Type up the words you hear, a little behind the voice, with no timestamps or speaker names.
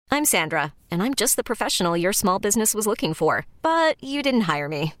I'm Sandra, and I'm just the professional your small business was looking for. But you didn't hire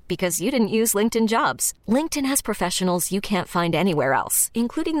me because you didn't use LinkedIn Jobs. LinkedIn has professionals you can't find anywhere else,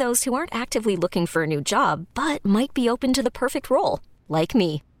 including those who aren't actively looking for a new job, but might be open to the perfect role, like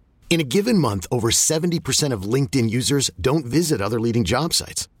me. In a given month, over 70% of LinkedIn users don't visit other leading job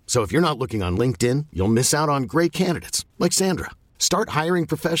sites. So if you're not looking on LinkedIn, you'll miss out on great candidates like Sandra. Start hiring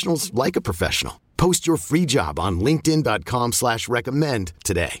professionals like a professional. Post your free job on linkedin.com/recommend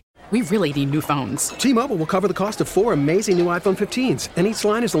today. We really need new phones. T-Mobile will cover the cost of 4 amazing new iPhone 15s, and each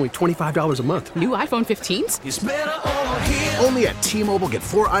line is only $25 a month. New iPhone 15s? It's better over here. Only at T-Mobile, get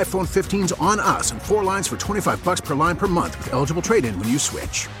 4 iPhone 15s on us and 4 lines for $25 per line per month with eligible trade-in when you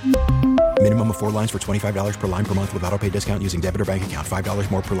switch. Minimum of 4 lines for $25 per line per month with autopay discount using debit or bank account. $5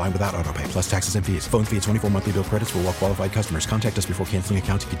 more per line without autopay, plus taxes and fees. Phone fee at 24 monthly bill credits for well-qualified customers. Contact us before canceling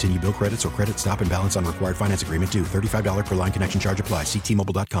account to continue bill credits or credit stop and balance on required finance agreement due. $35 per line connection charge applies. See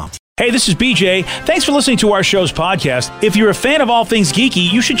T-Mobile.com. Hey, this is BJ. Thanks for listening to our show's podcast. If you're a fan of all things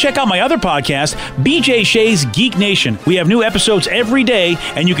geeky, you should check out my other podcast, BJ Shea's Geek Nation. We have new episodes every day,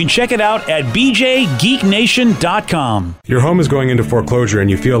 and you can check it out at bjgeeknation.com. Your home is going into foreclosure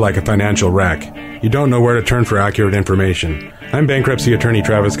and you feel like a financial wreck. You don't know where to turn for accurate information. I'm bankruptcy attorney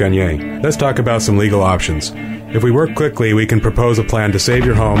Travis Gagne. Let's talk about some legal options. If we work quickly, we can propose a plan to save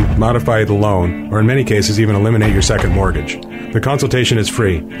your home, modify the loan, or in many cases even eliminate your second mortgage. The consultation is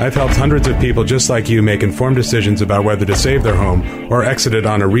free. I've helped hundreds of people just like you make informed decisions about whether to save their home or exit it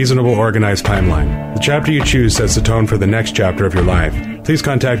on a reasonable, organized timeline. The chapter you choose sets the tone for the next chapter of your life. Please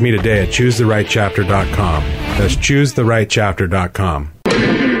contact me today at choosetherightchapter.com. That's choosetherightchapter.com.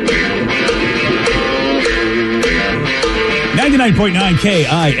 99.9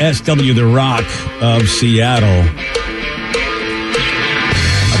 KISW, The Rock of Seattle.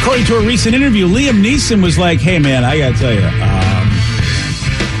 According to a recent interview, Liam Neeson was like, hey, man, I got to tell you,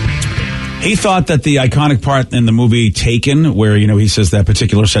 he thought that the iconic part in the movie Taken, where, you know, he says that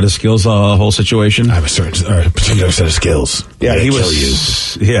particular set of skills, whole situation. I have a particular set of skills. Yeah, he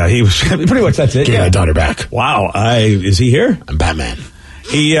was. Yeah, he was. Pretty much that's it. Get my daughter back. Wow. Is he here? I'm Batman.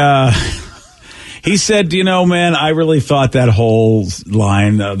 He said, you know, man, I really thought that whole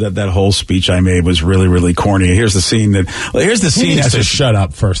line, that whole speech I made was really, really corny. Here's the scene He needs to shut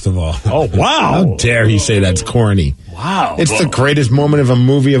up, first of all. Oh, wow. How dare he say that's corny? Wow. It's the greatest moment of a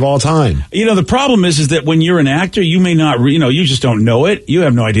movie of all time. You know, the problem is that when you're an actor, you may not, you just don't know it. You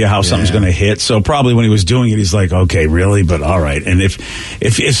have no idea how something's going to hit. So probably when he was doing it, he's like, okay, really? But all right. And if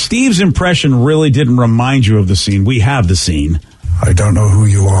Steve's impression really didn't remind you of the scene, we have the scene. I don't know who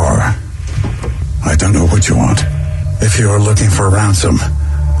you are. I don't know what you want. If you are looking for ransom,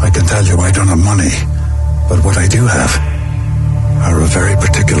 I can tell you I don't have money. But what I do have are a very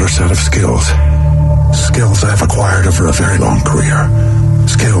particular set of skills. Skills I've acquired over a very long career.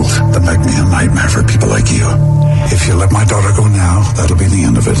 Skills that make me a nightmare for people like you. If you let my daughter go now, that'll be the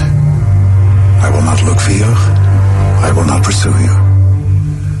end of it. I will not look for you. I will not pursue you.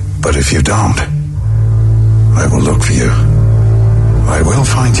 But if you don't, I will look for you. I will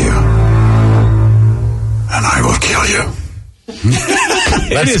find you. And I will kill you.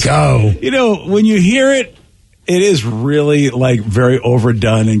 Let's go. You know, when you hear it, it is really like very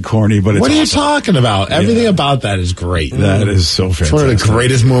overdone and corny, but it's What are you awesome. talking about? Everything about that is great. That is so fantastic. It's one of the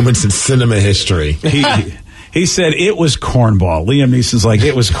greatest moments in cinema history. He said it was cornball. Liam Neeson's like,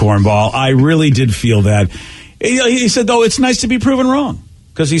 it was cornball. I really did feel that. He said, though, it's nice to be proven wrong.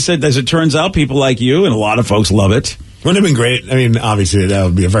 Because he said, as it turns out, people like you and a lot of folks love it. Wouldn't it have been great? I mean, obviously, that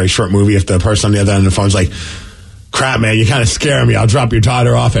would be a very short movie if the person on the other end of the phone's like, crap, man, you kind of scare me. I'll drop your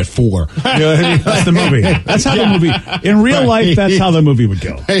daughter off at 4. You know what I mean? That's the movie. That's how the movie, in real life, that's how the movie would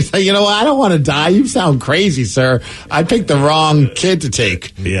go. You know what? I don't want to die. You sound crazy, sir. I picked the wrong kid to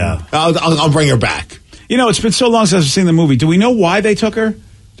take. Yeah. I'll bring her back. You know, it's been so long since I've seen the movie. Do we know why they took her?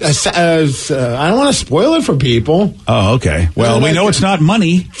 I don't want to spoil it for people. Oh, okay. Well, we know it's not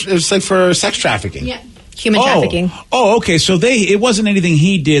money. It's like for sex trafficking. Yeah. Human trafficking. Oh, okay. So it wasn't anything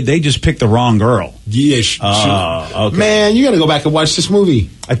he did. They just picked the wrong girl. Yeah. Okay. Man, you got to go back and watch this movie.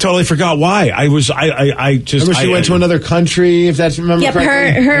 I totally forgot why. I just. Remember she went to another country, if that's remember Yep,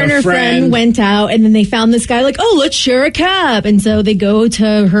 correctly? her and her friend went out, and then they found this guy like, oh, let's share a cab. And so they go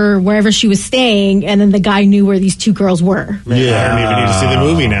to her wherever she was staying, and then the guy knew where these two girls were. Yeah, I don't even need to see the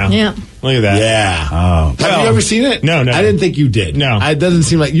movie now. Yeah. Look at that. Yeah. Oh. Have you ever seen it? No. I didn't think you did. No. It doesn't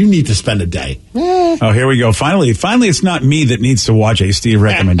seem like you need to spend a day. Oh, here we go. Finally, it's not me that needs to watch a Steve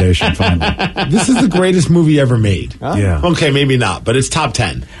recommendation. Finally. This is the greatest movie ever made. Yeah. Okay, maybe not, but it's top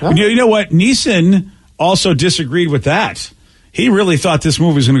 10. You know what? Neeson also disagreed with that. He really thought this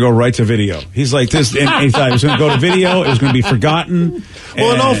movie was going to go right to video. He's like this, and he thought it was going to go to video. It was going to be forgotten.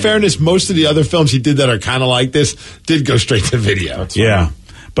 Well, in all fairness, most of the other films he did that are kind of like this did go straight to video. Yeah.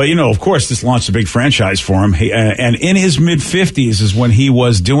 But, of course, this launched a big franchise for him. And in his mid-50s is when he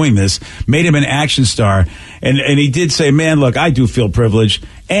was doing this, made him an action star. And he did say, man, look, I do feel privileged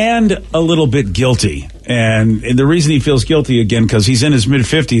and a little bit guilty. And the reason he feels guilty, again, because he's in his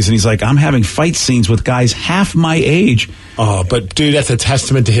mid-50s, and he's like, I'm having fight scenes with guys half my age. Oh, but, dude, that's a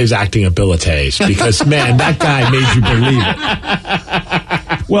testament to his acting abilities. Because, man, that guy made you believe it.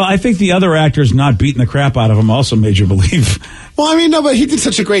 Well, I think the other actors not beating the crap out of him also made you believe. Well, I mean, no, but he did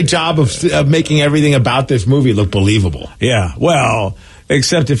such a great job of making everything about this movie look believable. Yeah, well,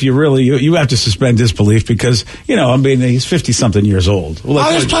 except if you really, you have to suspend disbelief because, he's 50-something years old.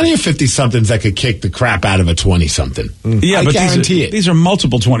 Well, there's plenty of 50-somethings that could kick the crap out of a 20-something. Yeah, I but guarantee it. These are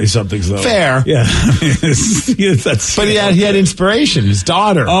multiple 20-somethings, though. Fair. Yeah. But he had inspiration, his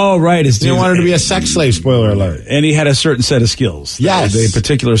daughter. Oh, right. He wanted to be a sex slave, spoiler alert. And he had a certain set of skills. Yes. A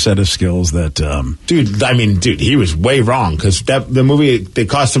particular set of skills that... Dude, he was way wrong because the movie, they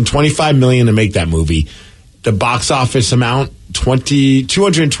cost him $25 million to make that movie. The box office amount,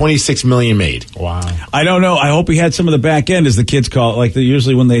 $226 million made. Wow. I don't know. I hope he had some of the back end, as the kids call it. Like,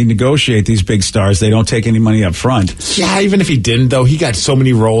 usually when they negotiate these big stars, they don't take any money up front. Yeah, even if he didn't, though, he got so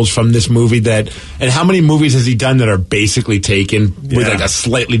many roles from this movie and how many movies has he done that are basically taken with like a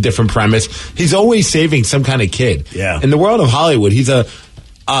slightly different premise? He's always saving some kind of kid. Yeah. In the world of Hollywood, he's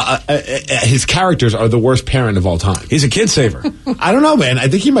his characters are the worst parent of all time. He's a kid saver. I don't know, man. I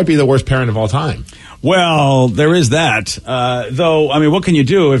think he might be the worst parent of all time. Well, there is that. Though, what can you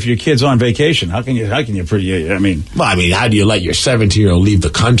do if your kid's on vacation? How can you how do you let your 17-year-old leave the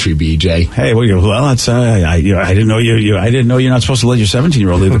country, BJ? Hey, that's, I didn't know I didn't know you're not supposed to let your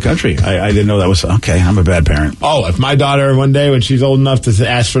 17-year-old leave the country. I didn't know that was, okay, I'm a bad parent. Oh, if my daughter one day, when she's old enough to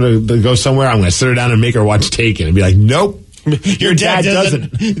ask to go somewhere, I'm going to sit her down and make her watch Taken and be like, nope. Your dad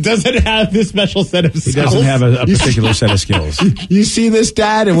doesn't have this special set of skills. He doesn't have a particular set of skills. You see this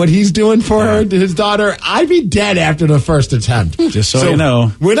dad and what he's doing for her, his daughter? I'd be dead after the first attempt. Just so you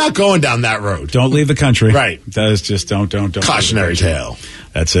know. We're not going down that road. Don't leave the country. Right. That is just don't. Cautionary tale.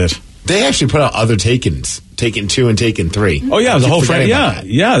 That's it. They actually put out other Takens, Taken 2 and Taken 3. Oh, yeah, the whole friend.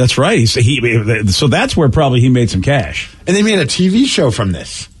 Yeah, that's right. So that's where probably he made some cash. And they made a TV show from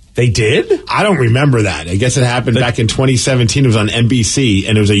this. They did? I don't remember that. I guess it happened back in 2017. It was on NBC,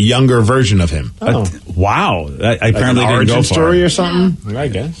 and it was a younger version of him. Oh. Wow. That apparently like an didn't go far. Story or something? I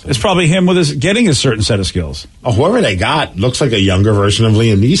guess. It's probably him with getting a certain set of skills. Oh, whoever they got looks like a younger version of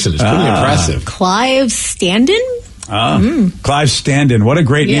Liam Neeson. It's pretty impressive. Clive Standen? Clive Standen. What a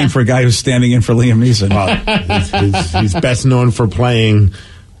great name for a guy who's standing in for Liam Neeson. Well, he's best known for playing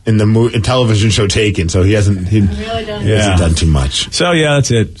in the television show Taken, so he hasn't done too much. So, yeah,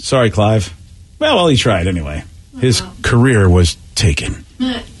 that's it. Sorry, Clive. Well, he tried anyway. His career was taken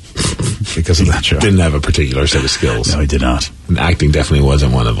because of that show. Didn't have a particular set of skills. No, he did not. And acting definitely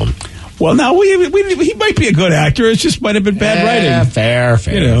wasn't one of them. Well, no, he might be a good actor. It just might have been bad writing. Fair.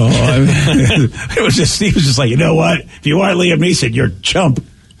 It was just, he was just like, you know what? If you aren't Liam Neeson, you're a chump.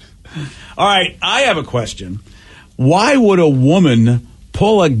 All right, I have a question. Why would a woman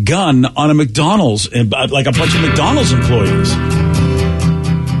pull a gun on a McDonald's, like a bunch of McDonald's employees?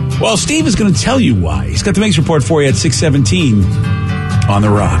 Well, Steve is going to tell you why. He's got the Migs Report for you at 6:17 on The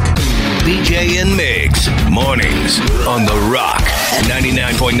Rock. BJ and Migs, mornings on The Rock,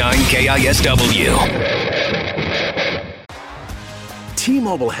 99.9 KISW.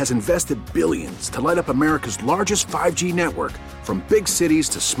 T-Mobile has invested billions to light up America's largest 5G network, from big cities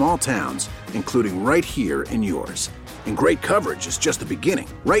to small towns, including right here in yours. And great coverage is just the beginning.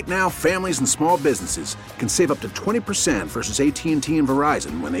 Right now, families and small businesses can save up to 20% versus AT&T and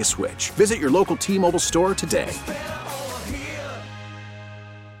Verizon when they switch. Visit your local T-Mobile store today.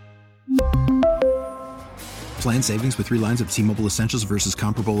 Plan savings with 3 lines of T-Mobile Essentials versus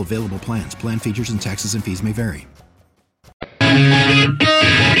comparable available plans. Plan features and taxes and fees may vary.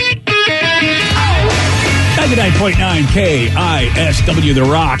 99.9 KISW, The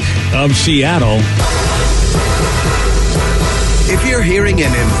Rock of Seattle. If you're hearing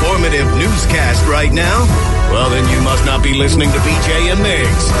an informative newscast right now, well, then you must not be listening to BJ and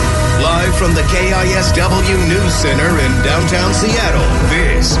Migs. Live from the KISW News Center in downtown Seattle,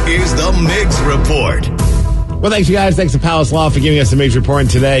 this is the Migs Report. Well, thanks, you guys. Thanks to Palace Law for giving us the Migs Report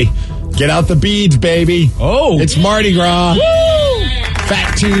today. Get out the beads, baby. Oh. It's Mardi Gras. Woo!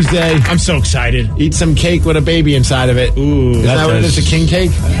 Fat Tuesday. I'm so excited. Eat some cake with a baby inside of it. Ooh. Isn't that what it is? A king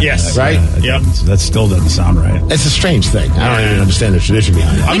cake? Yes. Right? Yep. That still doesn't sound right. It's a strange thing. I don't even understand the tradition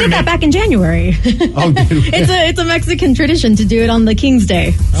behind it. We did that back in January. Oh, did we? It's a Mexican tradition to do it on the King's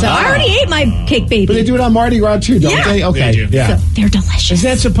Day. So I already ate my cake baby. But they do it on Mardi Gras too, don't they? Okay. They do. Yeah. So they're delicious. Is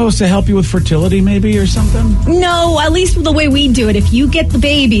that supposed to help you with fertility, maybe, or something? No, at least the way we do it. If you get the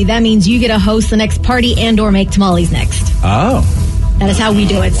baby, that means you get to host the next party and or make tamales next. Oh. That is how we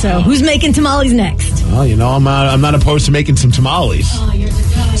do it. So who's making tamales next? Well, I'm not opposed to making some tamales.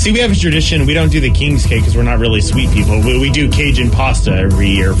 See, we have a tradition. We don't do the king's cake because we're not really sweet people. We do Cajun pasta every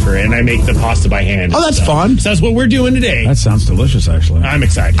year for it, and I make the pasta by hand. Oh, that's fun. So that's what we're doing today. That sounds delicious, actually. I'm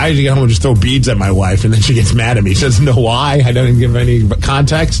excited. I usually get home and just throw beads at my wife, and then she gets mad at me. She doesn't know why. I don't even give any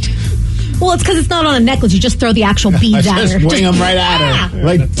context. Well, it's because it's not on a necklace. You just throw the actual beads I at her. just wing them right at her.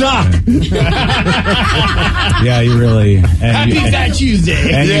 Like, duck. Yeah, you really. Happy Fat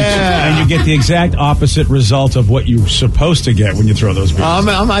Tuesday. And you get the exact opposite result of what you're supposed to get when you throw those beads.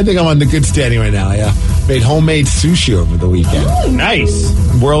 I think I'm on the good standing right now, yeah. Made homemade sushi over the weekend. Ooh, nice.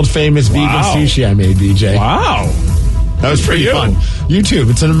 World famous vegan sushi I made, BJ. Wow. That was pretty fun.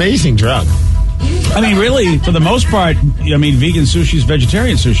 YouTube, it's an amazing drug. I mean, really, for the most part, vegan sushi is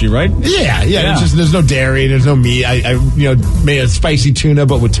vegetarian sushi, right? Yeah. There's no dairy, there's no meat. I made a spicy tuna,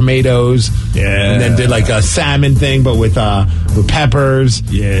 but with tomatoes. Yeah. And then did like a salmon thing, but with peppers.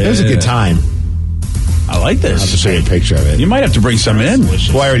 Yeah. It was a good time. I like this. I'll have to show you a picture of it. You might have to bring some in.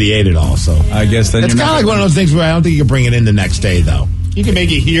 Well, I already ate it all, so. I guess then it's kind of like one of those things where I don't think you can bring it in the next day, though. You can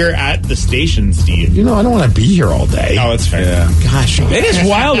make it here at the station, Steve. I don't want to be here all day. Oh, that's fair. Yeah. Gosh. It is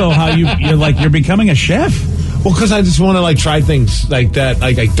wild, though, how you're becoming a chef. Well, because I just want to try things like that.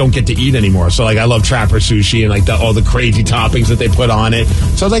 Like I don't get to eat anymore. So I love Trapper sushi and all the crazy toppings that they put on it.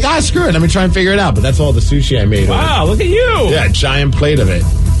 So I was like, screw it. Let me try and figure it out. But that's all the sushi I made. Wow, look at you. Yeah, giant plate of it.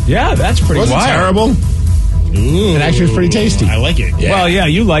 Yeah, that's pretty Wasn't wild. terrible. Ooh, it actually was pretty tasty. I like it. Yeah. Well, yeah,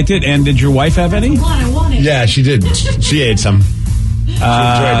 you liked it. And did your wife have any? I want it. Yeah, she did. She ate some.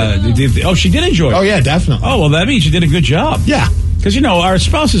 She did enjoy it. Oh, yeah, definitely. Oh, well, that means you did a good job. Yeah. Because, our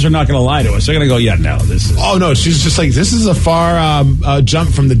spouses are not going to lie to us. They're going to go, yeah, no, this is... Oh, no, she's just like, this is a far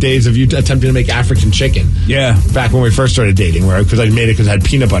jump from the days of you attempting to make African chicken. Yeah. Back when we first started dating, because I made it because it had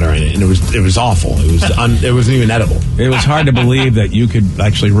peanut butter in it, and it was awful. It was it wasn't even edible. It was hard to believe that you could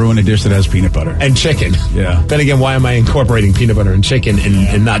actually ruin a dish that has peanut butter. And chicken. Yeah. Then again, why am I incorporating peanut butter and chicken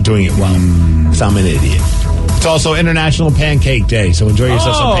and not doing it well? Because I'm an idiot. It's also International Pancake Day, so enjoy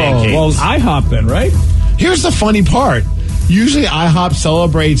yourself some pancakes. Well, IHOP then, right? Here's the funny part. Usually IHOP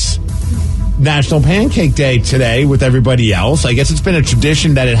celebrates National Pancake Day today with everybody else. I guess it's been a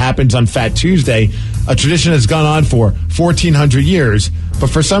tradition that it happens on Fat Tuesday, a tradition that's gone on for 1,400 years. But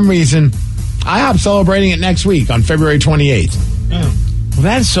for some reason, IHOP's celebrating it next week on February 28th. Well,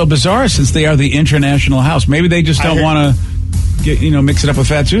 that's so bizarre since they are the international house. Maybe they just don't want to mix it up with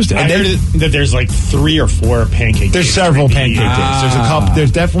Fat Tuesday. I heard that there's 3 or 4 pancake There's days. several pancake days. There's a couple.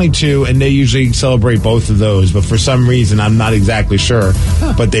 There's definitely 2, and they usually celebrate both of those. But for some reason, I'm not exactly sure.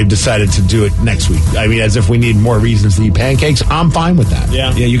 But they've decided to do it next week. I mean, as if we need more reasons to eat pancakes. I'm fine with that.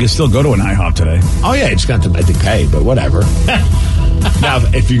 Yeah. Yeah, you can still go to an IHOP today. Oh, yeah. It's got to, I think, pay, but whatever. Now,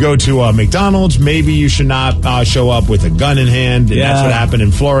 if you go to McDonald's, maybe you should not show up with a gun in hand. And that's what happened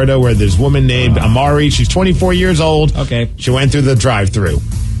in Florida, where this woman named Amari, she's 24 years old. Okay. She went through the drive-thru,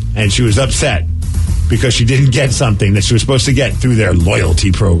 and she was upset because she didn't get something that she was supposed to get through their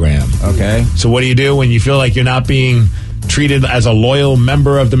loyalty program. Okay. So what do you do when you feel like you're not being treated as a loyal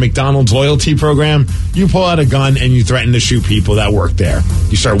member of the McDonald's loyalty program? You pull out a gun and you threaten to shoot people that work there.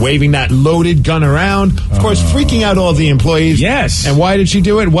 You start waving that loaded gun around, of course, freaking out all the employees. Yes. And why did she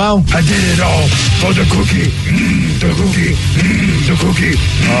do it? Well, I did it all for the cookie. The cookie. The cookie.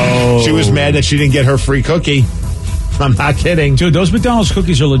 Oh. She was mad that she didn't get her free cookie. I'm not kidding. Dude, those McDonald's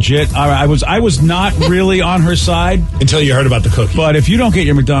cookies are legit. I was not really on her side. Until you heard about the cookie. But if you don't get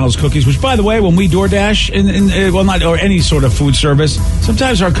your McDonald's cookies, which, by the way, when we DoorDash, or any sort of food service,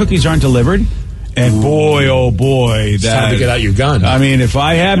 sometimes our cookies aren't delivered. And boy, oh boy. It's time to get out your gun. I mean, if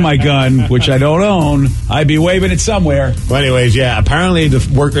I had my gun, which I don't own, I'd be waving it somewhere. Well, anyways, yeah, apparently the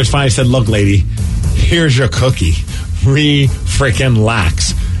workers finally said, look, lady, here's your cookie.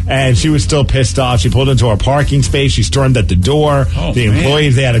 Free-frickin-lax. And she was still pissed off. She pulled into her parking space. She stormed at the door. The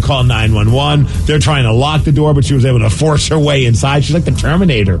employees, they had to call 911. They're trying to lock the door, but she was able to force her way inside. She's like the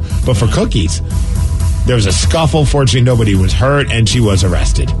Terminator, but for cookies. There was a scuffle. Fortunately, nobody was hurt, and she was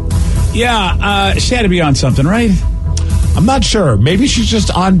arrested. Yeah, she had to be on something, right? I'm not sure. Maybe she's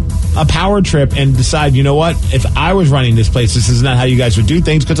just on a power trip and decide, you know what? If I was running this place, this is not how you guys would do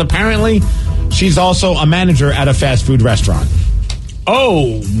things, because apparently she's also a manager at a fast food restaurant.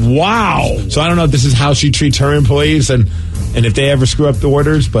 Oh, wow. So I don't know if this is how she treats her employees and if they ever screw up the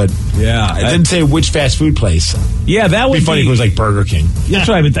orders, but yeah, it didn't say which fast food place. Yeah, that would be funny if it was like Burger King. That's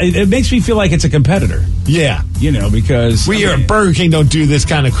right. But it makes me feel like it's a competitor. Yeah. Because we here at Burger King don't do this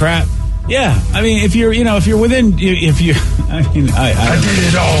kind of crap. Yeah, I mean, if you're within, I did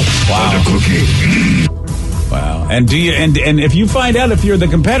it all for the cookie. Wow. And do you and if you find out if you're the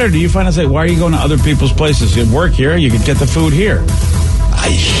competitor, you find out say, why are you going to other people's places? You work here, you can get the food here.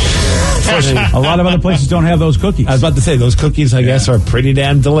 A lot of other places don't have those cookies. I was about to say, those cookies, I guess, are pretty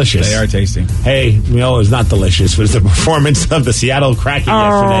damn delicious. They are tasty. Hey, it was not delicious. It was the performance of the Seattle Kraken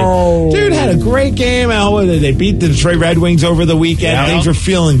yesterday. Dude, had a great game. They beat the Detroit Red Wings over the weekend. Yeah. Things were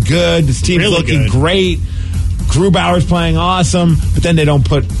feeling good. This team's Really looking good. great. Grubauer's playing awesome, but then they don't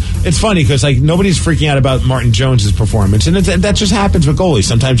put... It's funny because nobody's freaking out about Martin Jones' performance, and that just happens with goalies.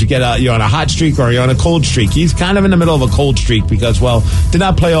 Sometimes you get you're on a hot streak or you're on a cold streak. He's kind of in the middle of a cold streak because, did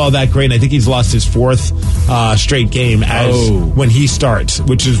not play all that great, and I think he's lost his fourth straight game when he starts,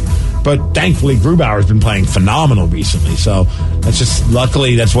 but thankfully Grubauer's been playing phenomenal recently, so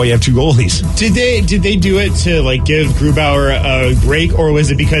luckily that's why you have two goalies. Did they do it to give Grubauer a break, or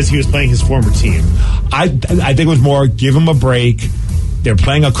was it because he was playing his former team? I think it was more give him a break. They're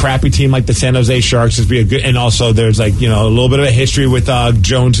playing a crappy team like the San Jose Sharks. And also there's a little bit of a history with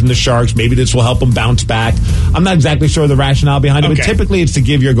Jones and the Sharks. Maybe this will help them bounce back. I'm not exactly sure the rationale behind it, but typically it's to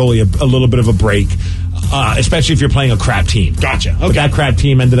give your goalie a little bit of a break, especially if you're playing a crap team. Gotcha. Okay. But that crap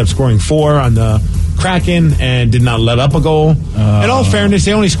team ended up scoring 4 on the Kraken and did not let up a goal. In all fairness,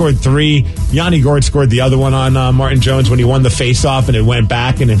 they only scored 3. Yanni Gord scored the other one on Martin Jones when he won the face-off and it went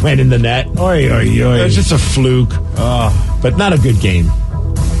back and it went in the net. It was just a fluke, but not a good game.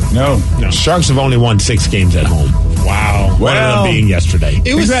 No. Sharks have only won 6 games at home. Wow. What ended up being yesterday.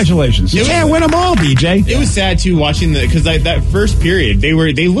 Congratulations. You can't win them all, BJ. It was sad, too, watching because that first period,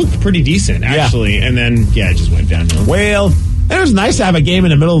 they looked pretty decent, actually, and then, it just went downhill. Well... It was nice to have a game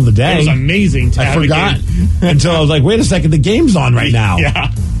in the middle of the day. It was amazing to have a game. I forgot until I was like, wait a second, the game's on right now.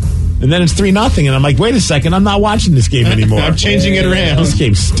 Yeah. And then it's 3-0, and I'm like, wait a second, I'm not watching this game anymore. I'm changing it around. This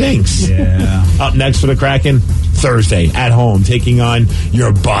game stinks. Yeah. Up next for the Kraken, Thursday at home, taking on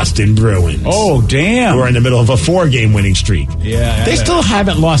your Boston Bruins. Oh, damn. Who are in the middle of a 4-game winning streak. Yeah. They still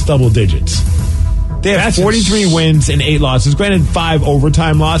haven't lost double digits. They have 43 wins and 8 losses. Granted, 5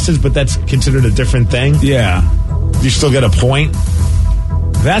 overtime losses, but that's considered a different thing. Yeah. You still get a point.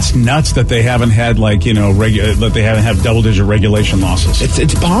 That's nuts that they haven't had that they haven't had double-digit regulation losses.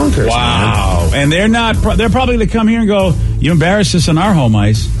 It's bonkers. Wow. Man. And they're not. They're probably going to come here and go, you embarrassed us on our home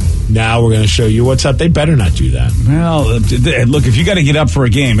ice. Now we're going to show you what's up. They better not do that. Well, look, if you got to get up for a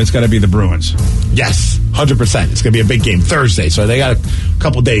game, it's got to be the Bruins. Yes, 100%. It's going to be a big game Thursday, so they got a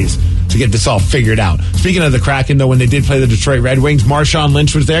couple days to get this all figured out. Speaking of the Kraken, though, when they did play the Detroit Red Wings, Marshawn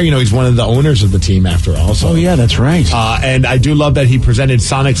Lynch was there. He's one of the owners of the team after all. So. Oh, yeah, that's right. And I do love that he presented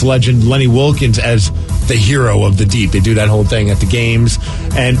Sonics legend Lenny Wilkins as the hero of the deep. They do that whole thing at the games.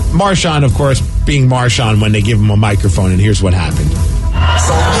 And Marshawn, of course, being Marshawn when they give him a microphone, and here's what happened.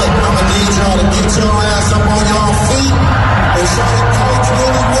 So I'm gonna need y'all to get your ass up on y'all feet and show the coach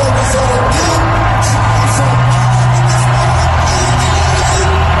Lenny Wilkins on the deep.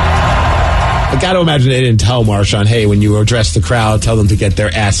 I got to imagine they didn't tell Marshawn, hey, when you address the crowd, tell them to get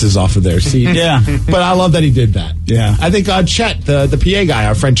their asses off of their seats. Yeah. But I love that he did that. Yeah. I think Chet, the PA guy,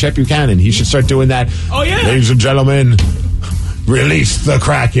 our friend Chet Buchanan, he should start doing that. Oh, yeah. Ladies and gentlemen, release the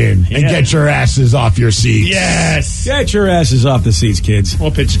Kraken and get your asses off your seats. Yes. Get your asses off the seats, kids.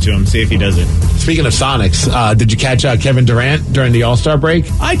 We'll pitch it to him, see if he does it. Speaking of Sonics, did you catch Kevin Durant during the All-Star break?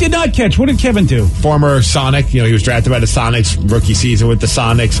 I did not catch. What did Kevin do? Former Sonic. He was drafted by the Sonics, rookie season with the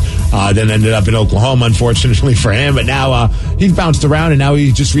Sonics, then ended up in Oklahoma, unfortunately for him. But now he's bounced around, and now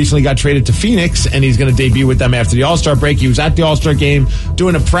he just recently got traded to Phoenix, and he's going to debut with them after the All-Star break. He was at the All-Star game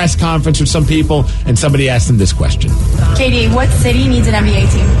doing a press conference with some people, and somebody asked him this question. KD, what city needs an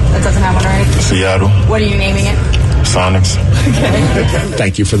NBA team that doesn't have one already? Seattle. What are you naming it? Sonics.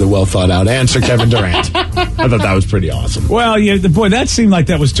 Thank you for the well-thought-out answer, Kevin Durant. I thought that was pretty awesome. Well, boy, that seemed like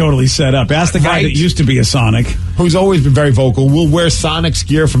that was totally set up. Ask the guy that used to be a Sonic. Who's always been very vocal. We'll wear Sonics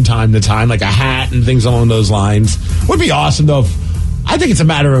gear from time to time, like a hat and things along those lines. Would be awesome, though. I think it's a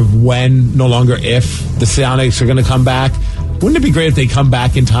matter of when, no longer if, the Sonics are going to come back. Wouldn't it be great if they come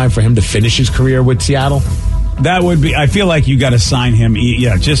back in time for him to finish his career with Seattle? That would be. I feel like you got to sign him.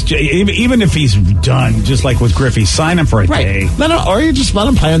 Yeah, just even if he's done, just like with Griffey, sign him for a day. Or you just let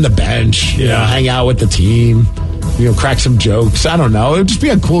him play on the bench. You know, hang out with the team. crack some jokes. I don't know. It would just be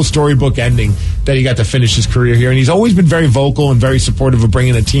a cool storybook ending that he got to finish his career here. And he's always been very vocal and very supportive of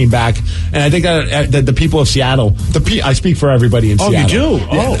bringing the team back. And I think that the people of Seattle, I speak for everybody in Seattle. Oh, you do?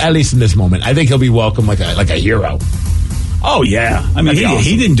 Yeah, at least in this moment. I think he'll be welcomed like a hero. Oh, yeah. I mean,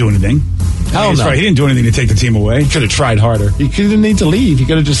 he didn't do anything. Hell no. Right. He didn't do anything to take the team away. He could have tried harder. He didn't need to leave. He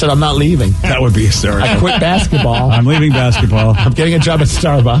could have just said, I'm not leaving. That would be hysterical. I quit basketball. I'm leaving basketball. I'm getting a job at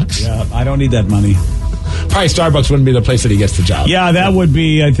Starbucks. Yeah, I don't need that money. Probably Starbucks wouldn't be the place that he gets the job. Yeah, that would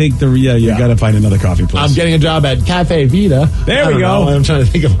be, I think, you got to find another coffee place. I'm getting a job at Cafe Vita. There we go. I'm trying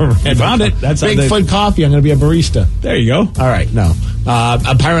to think of a random. You found it. That's Bigfoot Coffee. I'm going to be a barista. There you go. All right, no.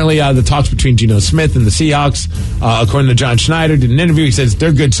 Apparently, the talks between Geno Smith and the Seahawks, according to John Schneider, did an interview. He says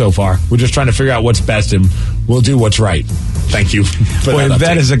they're good so far. We're just trying to figure out what's best, and we'll do what's right. Thank you. Boy,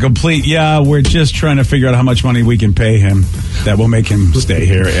 that is a complete, we're just trying to figure out how much money we can pay him that will make him stay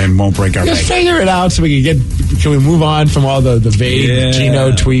here and won't break our bank. Just figure it out so we can we move on from all the vague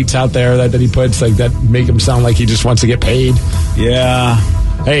Geno tweets out there that he puts, like that make him sound like he just wants to get paid. Yeah.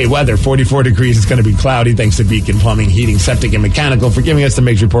 Hey, weather, 44 degrees. It's going to be cloudy. Thanks to Beacon Plumbing, Heating, Septic, and Mechanical for giving us the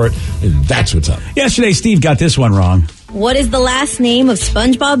Migs Report. And that's what's up. Yesterday, Steve got this one wrong. What is the last name of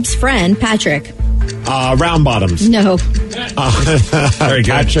SpongeBob's friend, Patrick? Round Bottoms. No. Very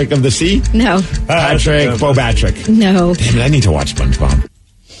good. Patrick of the Sea? No. Patrick Bobatrick. No. Damn it, I need to watch SpongeBob.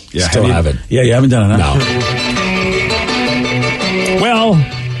 Yeah, Still haven't. Yeah, you haven't done enough. No. Well,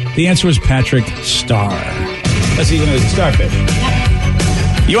 the answer was Patrick Star. That's even a starfish.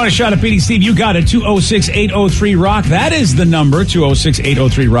 You want a shot at beating Steve? You got it. 206-803-ROCK. That is the number,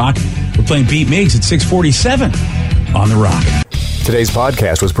 206-803-ROCK. We're playing Beat Migs at 647 on The Rock. Today's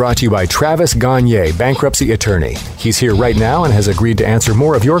podcast was brought to you by Travis Gagne, bankruptcy attorney. He's here right now and has agreed to answer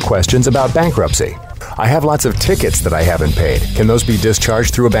more of your questions about bankruptcy. I have lots of tickets that I haven't paid. Can those be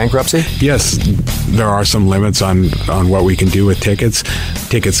discharged through a bankruptcy? Yes, there are some limits on what we can do with tickets.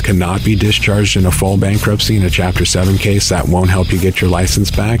 Tickets cannot be discharged in a full bankruptcy. In a Chapter 7 case, that won't help you get your license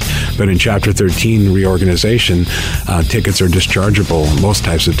back. But in Chapter 13 reorganization, tickets are dischargeable. Most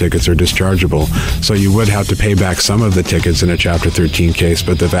types of tickets are dischargeable. So you would have to pay back some of the tickets in a Chapter 13 case,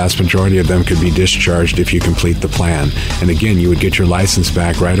 but the vast majority of them could be discharged if you complete the plan. And again, you would get your license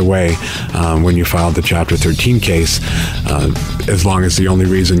back right away when you filed the Chapter 13 case, as long as the only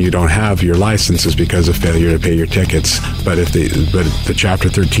reason you don't have your license is because of failure to pay your tickets. But the Chapter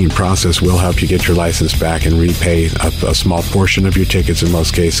 13 process will help you get your license back and repay a small portion of your tickets in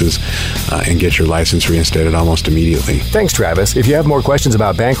most cases and get your license reinstated almost immediately. Thanks, Travis. If you have more questions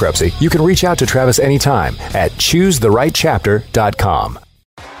about bankruptcy, you can reach out to Travis anytime at ChooseTheRightChapter.com.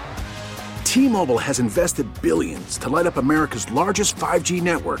 T-Mobile has invested billions to light up America's largest 5G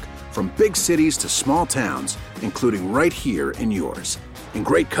network, from big cities to small towns, including right here in yours. And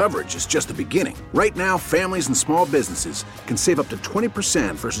great coverage is just the beginning. Right now, families and small businesses can save up to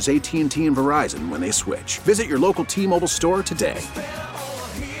 20% versus AT&T and Verizon when they switch. Visit your local T-Mobile store today.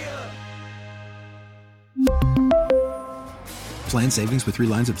 Plan savings with 3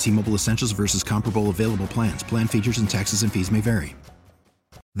 lines of T-Mobile Essentials versus comparable available plans. Plan features and taxes and fees may vary.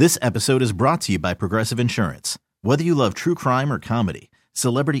 This episode is brought to you by Progressive Insurance. Whether you love true crime or comedy,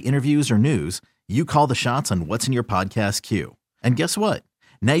 celebrity interviews or news, you call the shots on what's in your podcast queue. And guess what?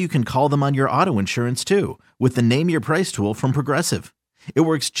 Now you can call them on your auto insurance too with the Name Your Price tool from Progressive. It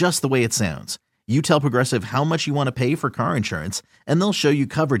works just the way it sounds. You tell Progressive how much you want to pay for car insurance, and they'll show you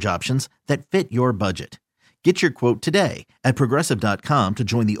coverage options that fit your budget. Get your quote today at Progressive.com to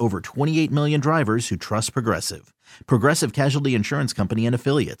join the over 28 million drivers who trust Progressive. Progressive Casualty Insurance Company and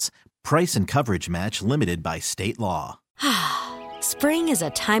Affiliates. Price and coverage match limited by state law. Spring is a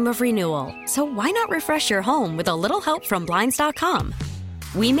time of renewal, so why not refresh your home with a little help from Blinds.com?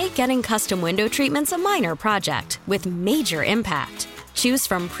 We make getting custom window treatments a minor project with major impact. Choose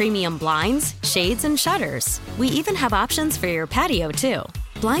from premium blinds, shades, and shutters. We even have options for your patio, too.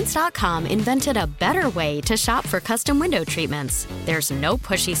 Blinds.com invented a better way to shop for custom window treatments. There's no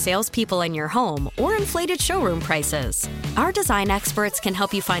pushy salespeople in your home or inflated showroom prices. Our design experts can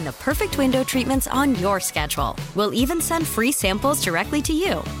help you find the perfect window treatments on your schedule. We'll even send free samples directly to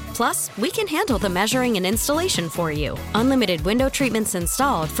you. Plus, we can handle the measuring and installation for you. Unlimited window treatments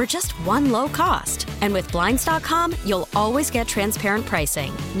installed for just one low cost. And with Blinds.com, you'll always get transparent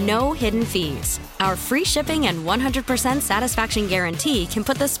pricing. No hidden fees. Our free shipping and 100% satisfaction guarantee can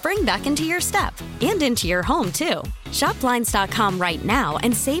put the spring back into your step and into your home, too. Shop Blinds.com right now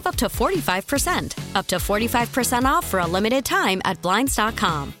and save up to 45%. Up to 45% off for a limited time at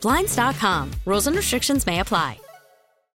Blinds.com. Blinds.com. Rules and restrictions may apply.